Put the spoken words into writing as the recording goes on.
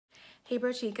Hey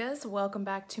BROCHIKAS, welcome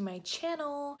back to my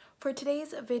channel. For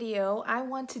today's video, I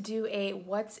want to do a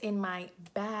what's in my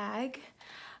bag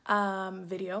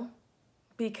video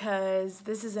because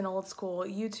this is an old school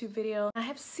YouTube video. I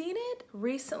have seen it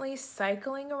recently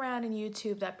cycling around in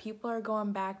YouTube that people are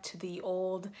going back to the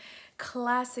old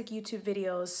classic YouTube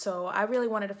videos, so I really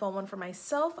wanted to film one for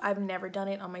myself. I've never done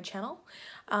it on my channel,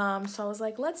 so I was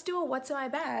like, let's do a what's in my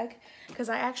bag because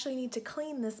I actually need to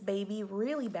clean this baby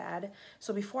really bad.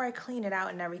 So before I clean it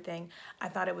out and everything, I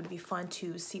thought it would be fun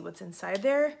to see what's inside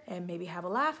there and maybe have a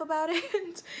laugh about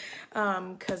it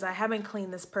because I haven't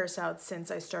cleaned this purse out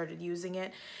since I started using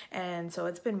it, and so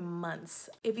it's been months.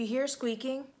 If you hear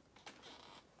squeaking,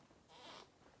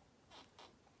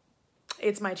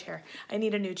 it's my chair. I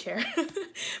need a new chair.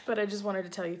 But I just wanted to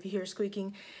tell you, if you hear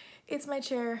squeaking, it's my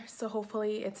chair, so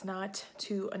hopefully it's not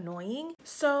too annoying.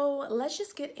 So let's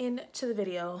just get into the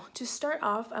video. To start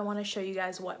off, I want to show you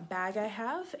guys what bag I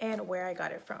have and where I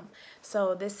got it from.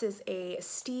 So this is a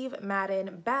Steve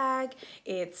Madden bag.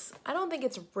 I don't think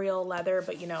it's real leather,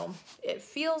 but you know, it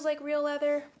feels like real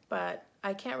leather, but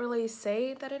I can't really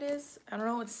say that it is. I don't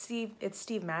know, it's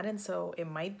Steve Madden, so it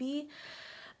might be.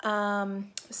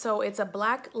 So it's a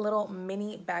black little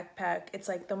mini backpack. It's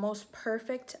like the most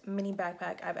perfect mini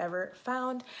backpack I've ever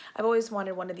found. I've always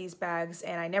wanted one of these bags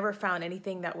and I never found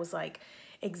anything that was like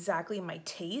exactly my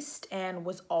taste and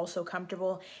was also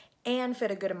comfortable and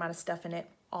fit a good amount of stuff in it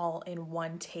all in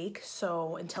one take.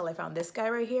 So until I found this guy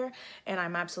right here, and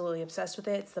I'm absolutely obsessed with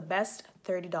it. It's the best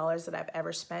 $30 that I've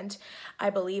ever spent. I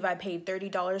believe I paid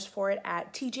 $30 for it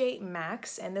at TJ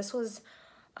Maxx, and this was,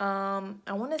 I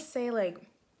want to say like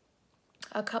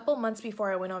a couple months before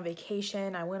I went on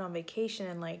vacation. I went on vacation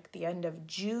in like the end of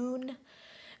June,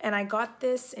 and I got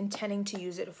this intending to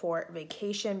use it for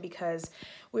vacation because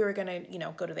we were gonna, you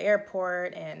know, go to the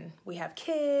airport and we have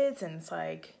kids and it's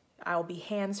like, I'll be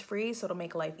hands-free, so it'll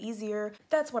make life easier.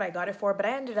 That's what I got it for, but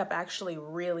I ended up actually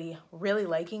really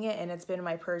liking it, and it's been in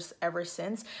my purse ever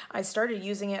since. I started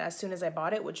using it as soon as I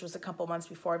bought it, which was a couple months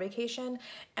before vacation,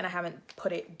 and I haven't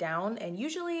put it down. And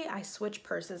usually I switch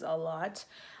purses a lot,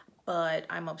 but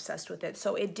I'm obsessed with it.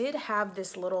 So it did have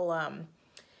this little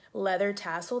leather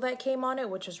tassel that came on it,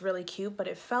 which was really cute, but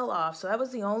it fell off. So that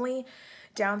was the only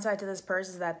downside to this purse,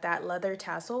 is that that leather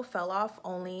tassel fell off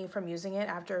only from using it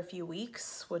after a few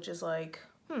weeks, which is like,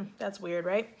 that's weird,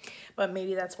 right? But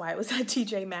maybe that's why it was at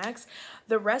TJ Maxx.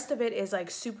 The rest of it is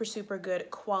like super good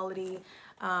quality,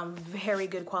 very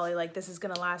good quality. Like, this is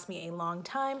gonna last me a long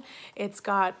time. It's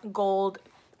got gold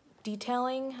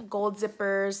detailing, gold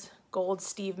zippers, gold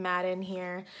Steve Madden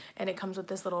here, and it comes with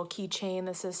this little keychain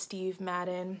that says Steve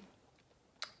Madden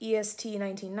EST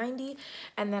 1990,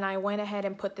 and then I went ahead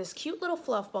and put this cute little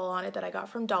fluff ball on it that I got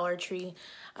from Dollar Tree.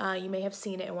 You may have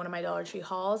seen it in one of my Dollar Tree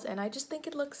hauls, and I just think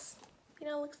it looks, you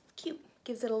know, looks cute.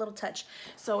 Gives it a little touch.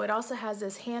 So it also has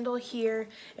this handle here.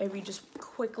 If you just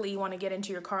quickly want to get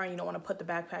into your car and you don't want to put the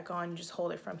backpack on, you just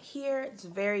hold it from here. It's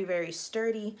very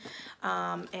sturdy,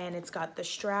 and it's got the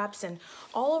straps, and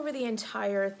all over the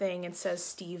entire thing it says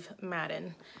Steve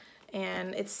Madden.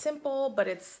 And it's simple, but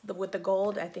with the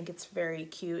gold, I think it's very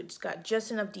cute. It's got just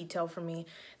enough detail for me.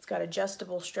 It's got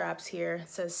adjustable straps here. It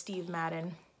says Steve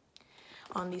Madden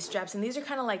on these straps, and these are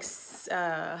kind of like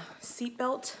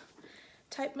seatbelt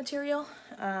type material.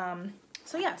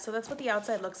 So yeah, so that's what the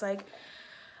outside looks like.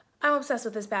 I'm obsessed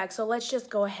with this bag, so let's just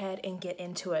go ahead and get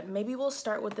into it. Maybe we'll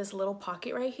start with this little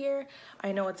pocket right here.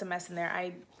 I know it's a mess in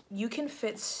there. You can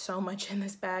fit so much in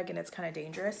this bag, and it's kind of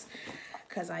dangerous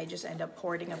because I just end up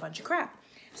hoarding a bunch of crap.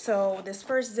 So this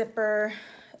first zipper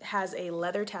has a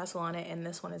leather tassel on it, and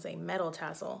this one is a metal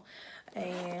tassel.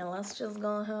 And let's just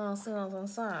go ahead and see what's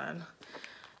inside.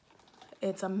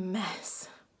 It's a mess.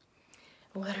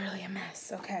 Literally a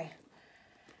mess. Okay.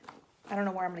 I don't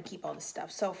know where I'm gonna keep all this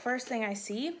stuff. So first thing I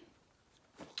see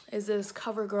is this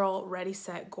CoverGirl Ready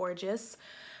Set Gorgeous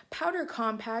Powder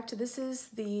Compact. This is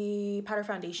the powder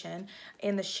foundation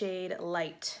in the shade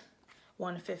Light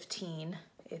 115.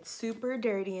 It's super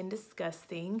dirty and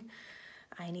disgusting.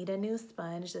 I need a new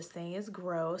sponge. This thing is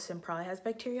gross and probably has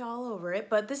bacteria all over it,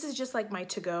 but this is just like my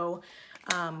to-go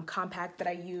compact that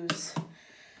I use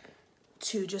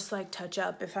to just like touch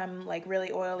up if I'm like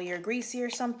really oily or greasy or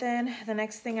something. The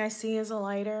next thing I see is a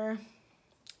lighter.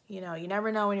 You know, you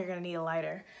never know when you're gonna need a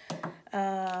lighter.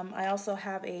 I also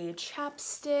have a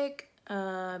chapstick.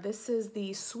 This is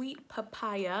the Sweet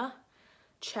Papaya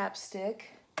chapstick.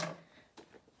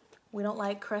 We don't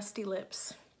like crusty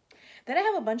lips. Then I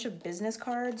have a bunch of business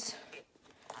cards.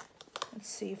 Let's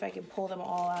see if I can pull them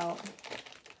all out.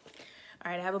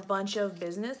 All right, I have a bunch of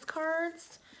business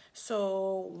cards.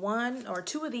 So one or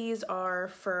two of these are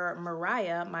for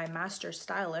Mariah, my master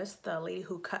stylist, the lady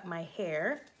who cut my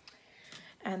hair.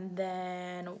 And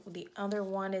then the other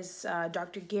one is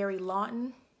Dr. Gary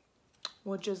Lawton,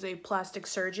 which is a plastic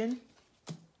surgeon.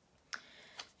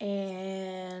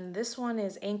 And this one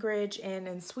is Anchorage Inn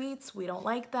and Suites. We don't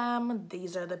like them.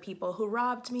 These are the people who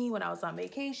robbed me when I was on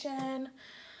vacation.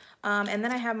 And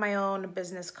then I have my own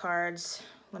business cards.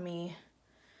 Let me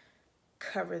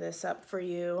cover this up for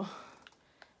you.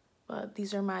 But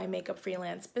these are my makeup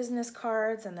freelance business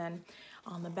cards. And then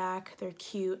on the back, they're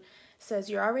cute. It says,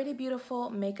 "You're already beautiful.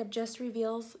 Makeup just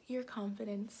reveals your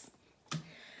confidence."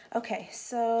 Okay,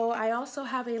 so I also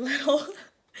have a little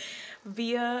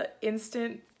Via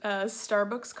instant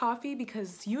Starbucks coffee,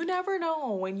 because you never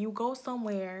know when you go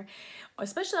somewhere,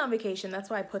 especially on vacation. That's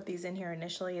why I put these in here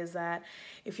initially, is that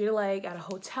if you're like at a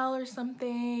hotel or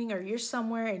something, or you're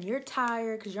somewhere and you're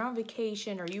tired because you're on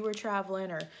vacation or you were traveling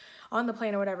or on the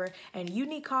plane or whatever, and you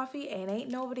need coffee and ain't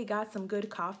nobody got some good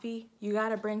coffee, you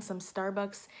gotta bring some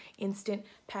Starbucks instant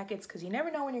packets, because you never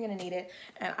know when you're gonna need it.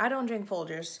 And I don't drink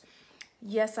Folgers.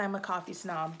 Yes, I'm a coffee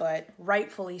snob, but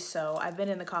rightfully so. I've been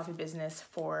in the coffee business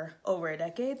for over a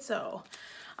decade, so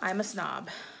I'm a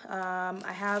snob.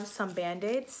 I have some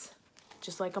Band-Aids,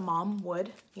 just like a mom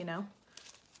would, you know.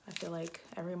 I feel like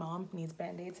every mom needs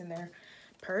Band-Aids in their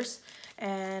purse.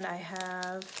 And I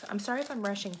have, I'm sorry if I'm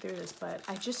rushing through this, but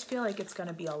I just feel like it's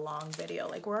gonna be a long video.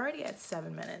 Like, we're already at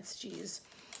 7 minutes, geez.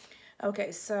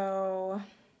 Okay, so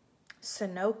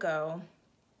Sunoco,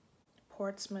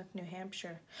 Portsmouth, New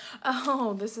Hampshire.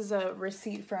 Oh, this is a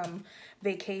receipt from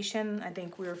vacation. I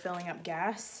think we were filling up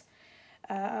gas.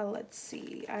 Let's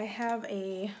see. I have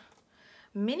a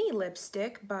mini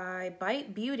lipstick by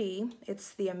Bite Beauty.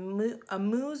 It's the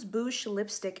Amuse Bouche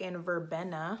lipstick in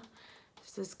Verbena.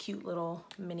 It's this cute little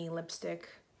mini lipstick.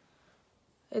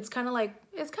 It's kind of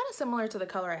similar to the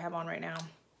color I have on right now.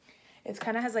 It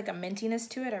kind of has like a mintiness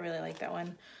to it. I really like that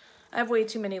one. I have way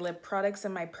too many lip products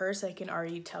in my purse, I can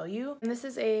already tell you. And this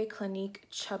is a Clinique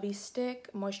Chubby Stick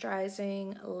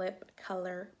Moisturizing Lip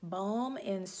Color Balm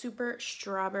in Super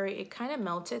Strawberry. It kind of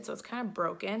melted, so it's kind of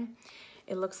broken.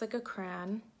 It looks like a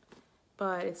crayon,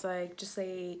 but it's like just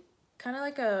a kind of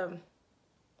like a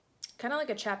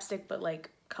chapstick, but like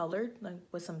colored, like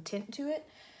with some tint to it.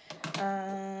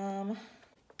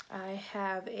 I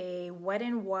have a Wet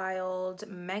n Wild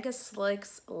Mega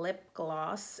Slicks lip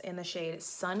gloss in the shade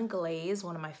Sun Glaze,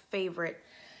 one of my favorite,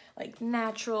 like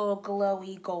natural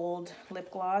glowy gold lip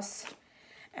gloss.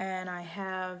 And I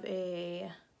have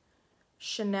a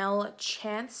Chanel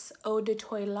Chance Eau de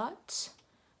Toilette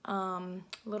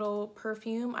little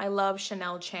perfume. I love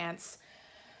Chanel Chance.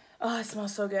 Oh, it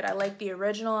smells so good. I like the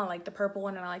original, I like the purple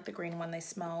one, and I like the green one. They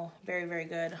smell very, very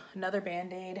good. Another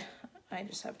Band-Aid. I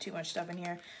just have too much stuff in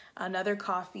here. Another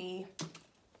coffee.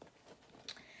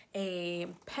 A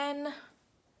pen.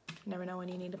 Never know when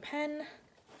you need a pen.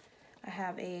 I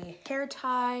have a hair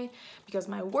tie, because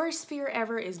my worst fear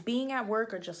ever is being at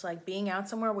work or just like being out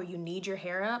somewhere where you need your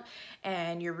hair up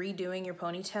and you're redoing your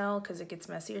ponytail because it gets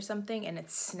messy or something and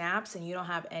it snaps and you don't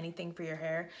have anything for your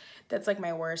hair. That's like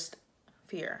my worst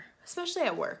fear, especially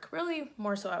at work. Really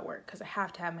more so at work, because I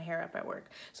have to have my hair up at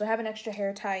work. So I have an extra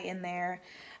hair tie in there.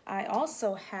 I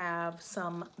also have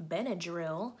some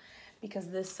Benadryl, because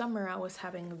this summer I was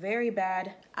having very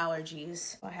bad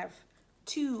allergies. I have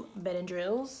 2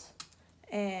 Benadryls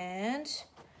and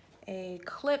a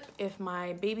clip if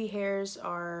my baby hairs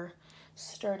are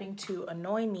starting to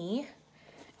annoy me.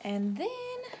 And then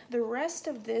the rest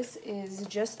of this is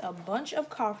just a bunch of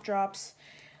cough drops.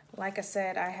 Like I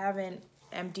said, I haven't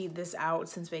emptied this out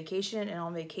since vacation, and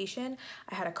on vacation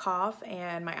I had a cough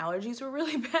and my allergies were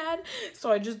really bad,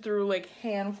 so I just threw like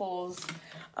handfuls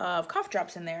of cough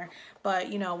drops in there.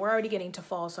 But you know, we're already getting to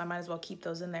fall, so I might as well keep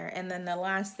those in there. And then the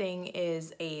last thing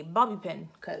is a bobby pin,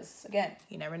 because again,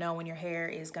 you never know when your hair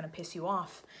is gonna piss you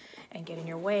off and get in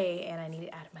your way, and I need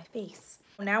it out of my face.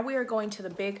 Now we are going to the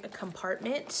big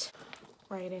compartment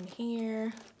right in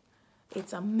here.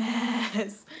 It's a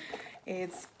mess.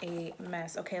 It's a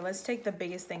mess. Okay, let's take the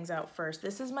biggest things out first.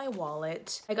 This is my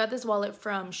wallet. I got this wallet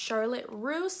from Charlotte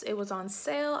Russe. It was on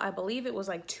sale. I believe it was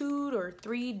like $2 or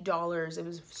 $3. It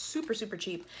was super, super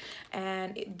cheap.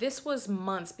 And this was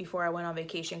months before I went on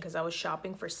vacation, because I was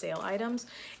shopping for sale items.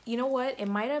 You know what? It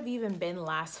might have even been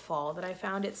last fall that I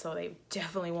found it, so they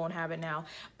definitely won't have it now.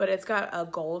 But it's got a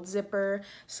gold zipper,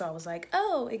 so I was like,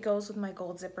 oh, it goes with my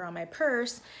gold zipper on my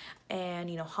purse. And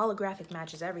you know, holographic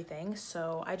matches everything,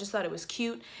 so I just thought it was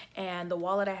cute. And the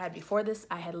wallet I had before this,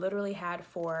 I had literally had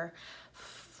for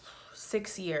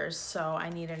 6 years, so I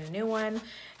needed a new one.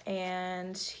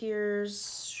 And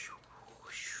here's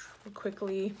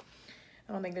quickly.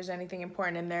 I don't think there's anything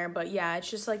important in there, but yeah, it's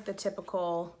just like the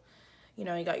typical, you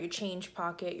know, you got your change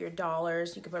pocket, your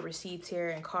dollars. You can put receipts here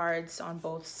and cards on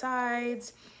both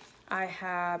sides. I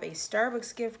have a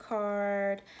Starbucks gift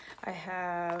card. I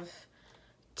have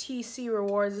TC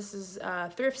Rewards. This is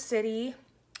Thrift City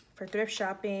for thrift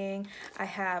shopping. I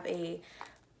have a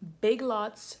Big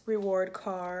Lots reward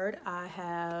card. I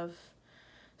have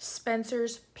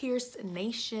Spencer's Pierce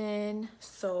Nation.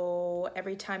 So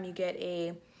every time you get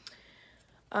a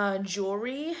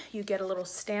jewelry, you get a little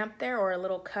stamp there or a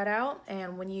little cutout,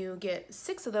 and when you get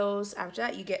 6 of those, after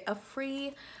that you get a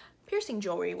free piercing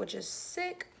jewelry, which is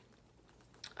sick.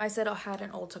 I said I had an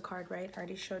Ulta card, right? I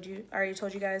already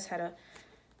told you guys had a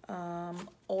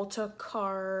Ulta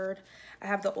card. I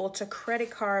have the Ulta credit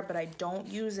card, but I don't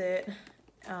use it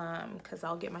because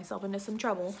I'll get myself into some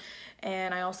trouble.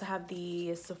 And I also have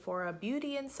the Sephora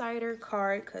Beauty Insider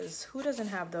card, because who doesn't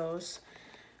have those?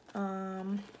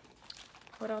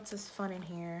 What else is fun in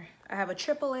here? I have a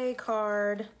AAA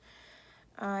card.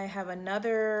 I have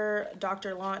another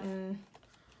Dr. Lawton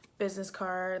business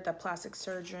card, the plastic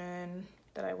surgeon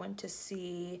that I went to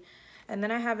see. And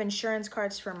then I have insurance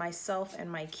cards for myself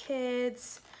and my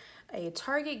kids. A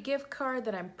Target gift card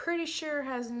that I'm pretty sure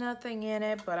has nothing in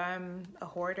it, but I'm a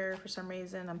hoarder for some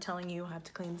reason. I'm telling you, I have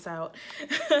to clean this out.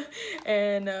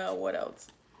 And what else?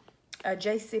 A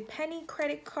JCPenney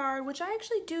credit card, which I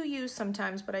actually do use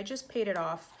sometimes, but I just paid it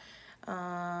off.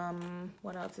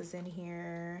 What else is in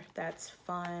here? That's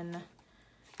fun.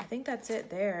 I think that's it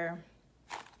there.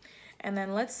 And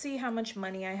then let's see how much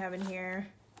money I have in here.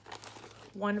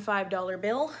 One $5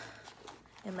 bill,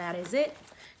 and that is it,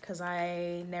 because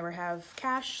I never have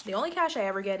cash. The only cash I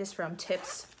ever get is from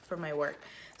tips for my work.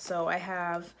 So I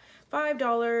have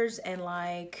 $5 and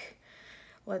like,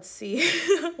 let's see,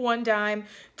 1 dime,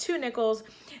 2 nickels,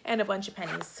 and a bunch of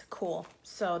pennies. Cool.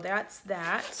 So that's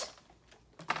that.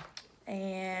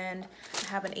 And I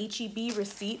have an HEB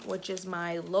receipt, which is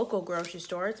my local grocery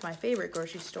store. It's my favorite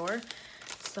grocery store.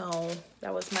 So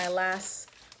that was my last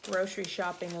grocery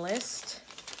shopping list.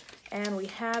 And we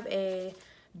have a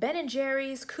Ben &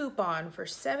 Jerry's coupon for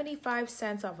 75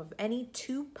 cents off of any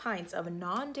 2 pints of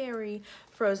non-dairy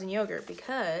frozen yogurt,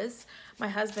 because my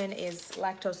husband is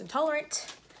lactose intolerant.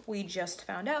 We just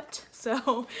found out.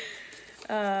 So,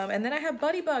 and then I have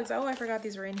Buddy Bugs. Oh, I forgot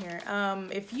these were in here.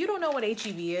 If you don't know what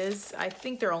HEB is, I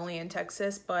think they're only in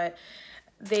Texas, but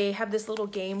they have this little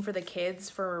game for the kids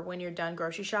for when you're done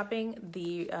grocery shopping.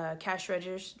 The cash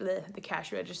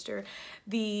register,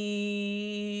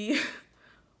 the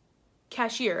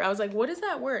cashier. I was like, what is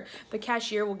that word? The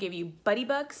cashier will give you Buddy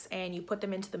Bucks, and you put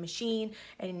them into the machine,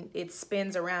 and it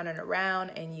spins around and around,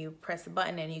 and you press the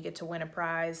button, and you get to win a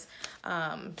prize.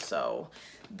 So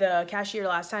the cashier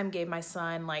last time gave my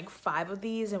son like 5 of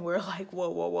these, and we're like, whoa,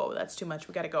 whoa, whoa, that's too much.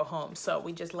 We got to go home. So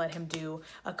we just let him do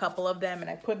a couple of them, and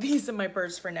I put these in my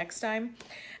purse for next time.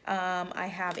 I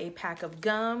have a pack of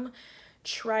gum.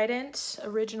 Trident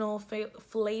original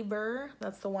flavor.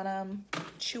 That's the one I'm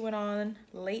chewing on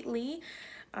lately.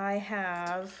 I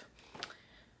have,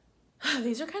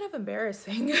 these are kind of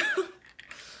embarrassing.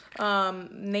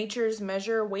 Nature's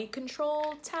Measure weight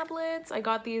control tablets. I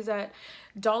got these at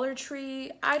Dollar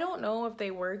Tree. I don't know if they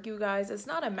work, you guys. It's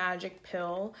not a magic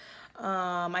pill.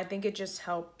 I think it just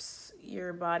helps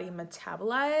your body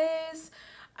metabolize.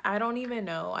 I don't even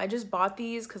know. I just bought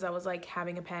these because I was like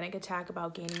having a panic attack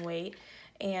about gaining weight,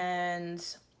 and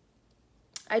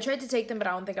I tried to take them, but I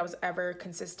don't think I was ever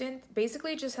consistent.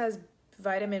 Basically, it just has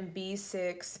vitamin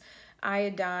B6,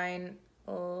 iodine,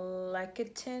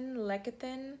 lecithin,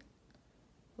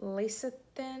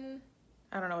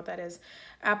 I don't know what that is,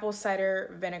 apple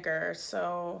cider vinegar.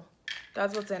 So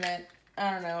that's what's in it. I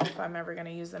don't know if I'm ever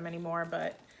gonna use them anymore,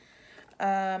 but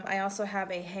I also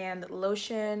have a hand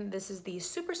lotion. This is the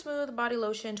Super Smooth Body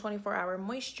Lotion 24-Hour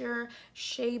Moisture,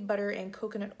 Shea Butter, and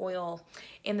Coconut Oil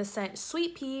in the scent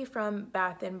Sweet Pea from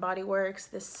Bath & Body Works.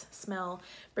 This smell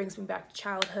brings me back to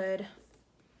childhood.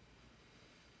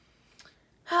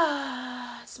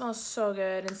 It smells so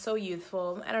good and so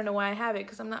youthful. I don't know why I have it,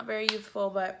 because I'm not very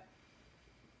youthful, but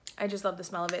I just love the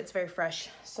smell of it. It's very fresh.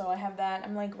 So I have that.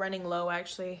 I'm like running low,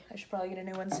 actually. I should probably get a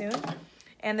new one soon.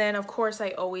 And then, of course, I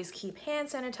always keep hand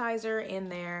sanitizer in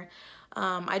there.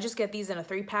 I just get these in a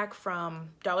 3-pack from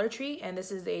Dollar Tree, and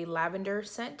this is a lavender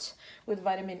scent with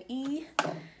vitamin E.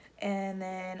 And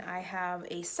then I have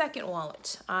a second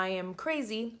wallet. I am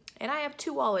crazy, And I have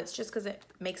 2 wallets just because it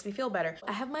makes me feel better.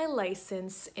 I have my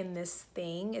license in this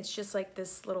thing. It's just like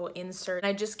this little insert.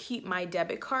 I just keep my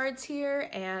debit cards here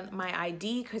and my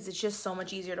ID because it's just so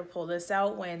much easier to pull this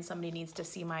out when somebody needs to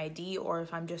see my ID or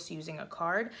if I'm just using a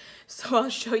card. So I'll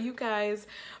show you guys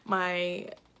my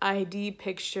ID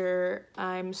picture.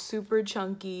 I'm super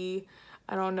chunky.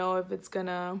 I don't know if it's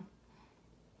gonna...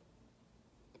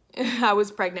 I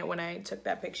was pregnant when I took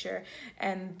that picture.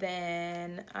 And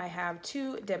then I have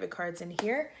 2 debit cards in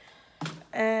here.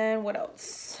 And what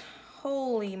else?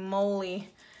 Holy moly.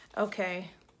 Okay,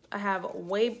 I have a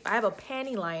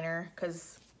panty liner,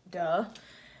 cause duh.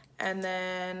 And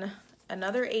then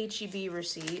another H-E-B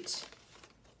receipt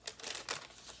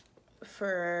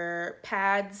for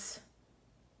pads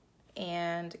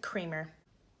and creamer.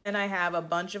 And I have a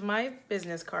bunch of my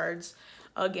business cards.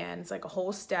 Again, it's like a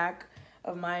whole stack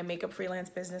of my makeup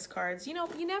freelance business cards. You know,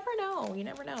 you never know. You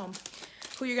never know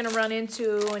who you're gonna run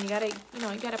into, and you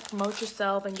gotta promote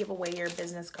yourself and give away your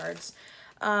business cards.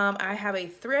 I have a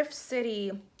Thrift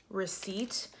City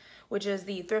receipt, which is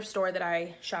the thrift store that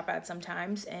I shop at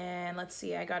sometimes. And let's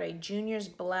see, I got a junior's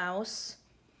blouse,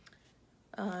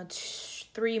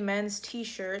 3 men's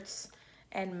t-shirts,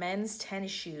 and men's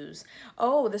tennis shoes.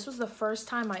 Oh, this was the first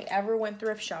time I ever went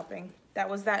thrift shopping. That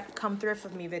was that Come Thrift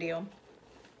With Me video.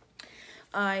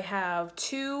 I have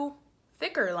 2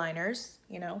 thicker liners,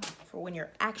 you know, for when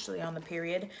you're actually on the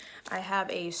period. I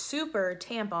have a super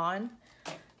tampon.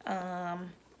 I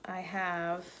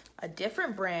have a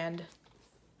different brand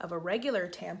of a regular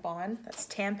tampon. That's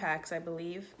Tampax, I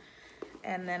believe.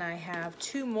 And then I have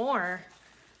 2 more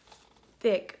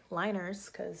thick liners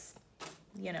because,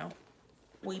 you know,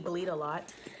 we bleed a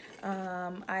lot.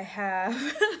 I have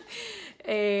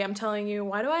I'm telling you,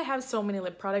 why do I have so many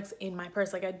lip products in my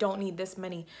purse? Like, I don't need this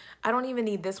many. I don't even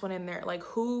need this one in there. Like,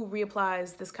 who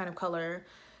reapplies this kind of color?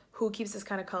 Who keeps this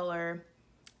kind of color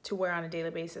to wear on a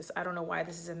daily basis? I don't know why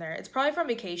this is in there. It's probably from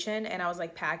vacation, and I was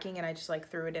like packing and I just like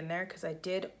threw it in there because I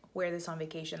did wear this on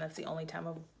vacation. That's the only time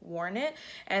I've worn it.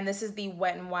 And this is the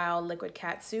Wet n Wild Liquid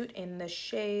Catsuit in the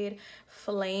shade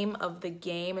Flame of the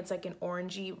Game. It's like an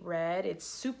orangey red. It's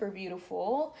super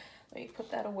beautiful. Let me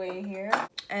put that away here.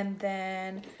 And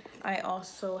then I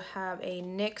also have a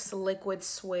NYX Liquid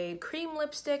Suede Cream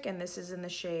Lipstick, and this is in the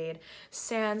shade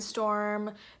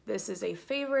Sandstorm. This is a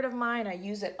favorite of mine. I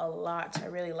use it a lot. I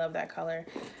really love that color.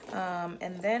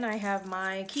 And then I have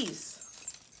my keys.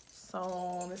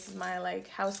 So this is my like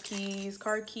house keys,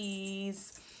 car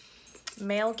keys,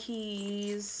 mail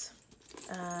keys.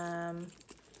 And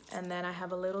then I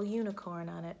have a little unicorn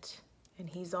on it. And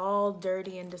he's all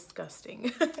dirty and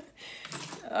disgusting.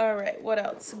 All right, what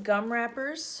else? Gum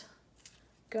wrappers.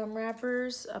 Gum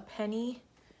wrappers, a penny.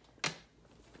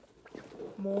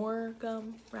 More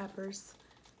gum wrappers.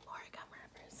 More gum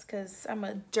wrappers, because I'm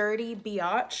a dirty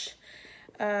biatch.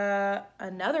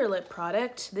 Another lip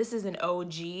product. This is an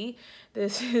OG.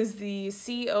 This is the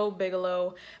C.O.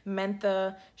 Bigelow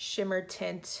Mentha Shimmer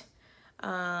Tint.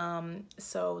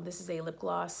 So this is a lip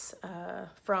gloss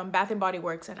from Bath & Body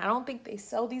Works, and I don't think they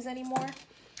sell these anymore.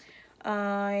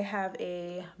 I have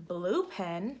a blue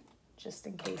pen, just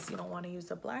in case you don't want to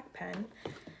use a black pen.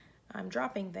 I'm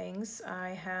dropping things. I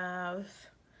have,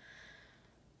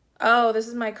 oh, this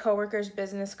is my coworker's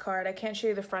business card. I can't show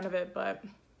you the front of it, but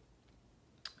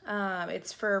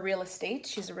it's for real estate.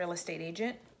 She's a real estate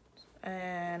agent.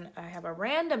 And I have a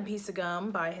random piece of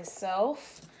gum by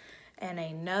himself. And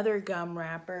another gum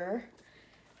wrapper.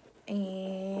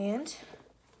 And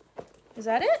is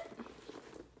that it?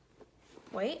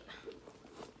 Wait.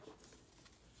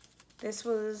 This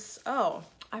was, oh,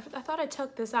 I thought I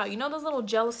took this out. You know those little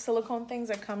gel silicone things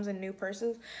that comes in new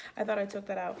purses? I thought I took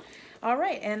that out. All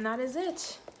right, and that is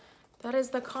it. That is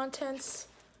the contents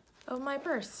of my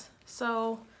purse.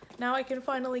 So now I can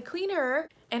finally clean her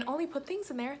and only put things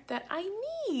in there that I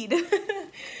need.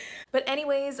 But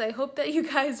anyways, I hope that you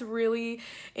guys really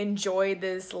enjoyed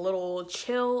this little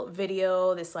chill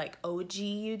video, this like OG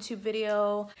YouTube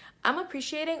video. I'm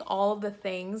appreciating all of the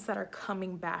things that are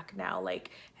coming back now.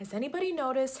 Like, has anybody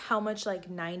noticed how much like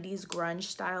 90s grunge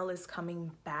style is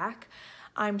coming back?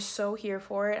 I'm so here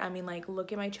for it. I mean, like,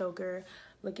 look at my choker,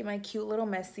 look at my cute little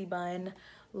messy bun,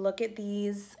 look at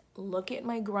these, look at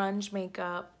my grunge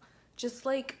makeup. Just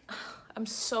like, I'm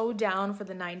so down for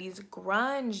the 90s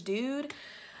grunge, dude.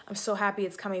 I'm so happy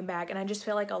it's coming back, and I just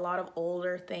feel like a lot of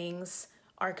older things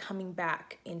are coming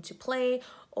back into play.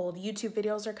 Old YouTube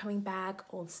videos are coming back,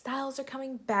 old styles are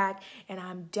coming back, and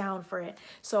I'm down for it.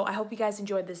 So I hope you guys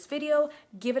enjoyed this video.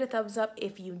 Give it a thumbs up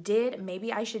if you did.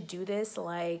 Maybe I should do this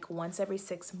like once every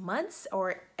 6 months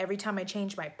or every time I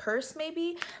change my purse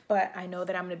maybe, but I know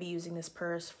that I'm gonna be using this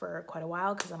purse for quite a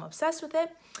while because I'm obsessed with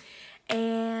it.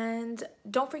 And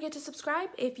don't forget to subscribe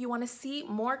if you want to see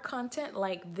more content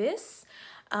like this.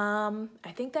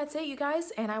 I think that's it, you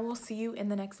guys, and I will see you in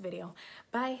the next video.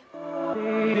 Bye.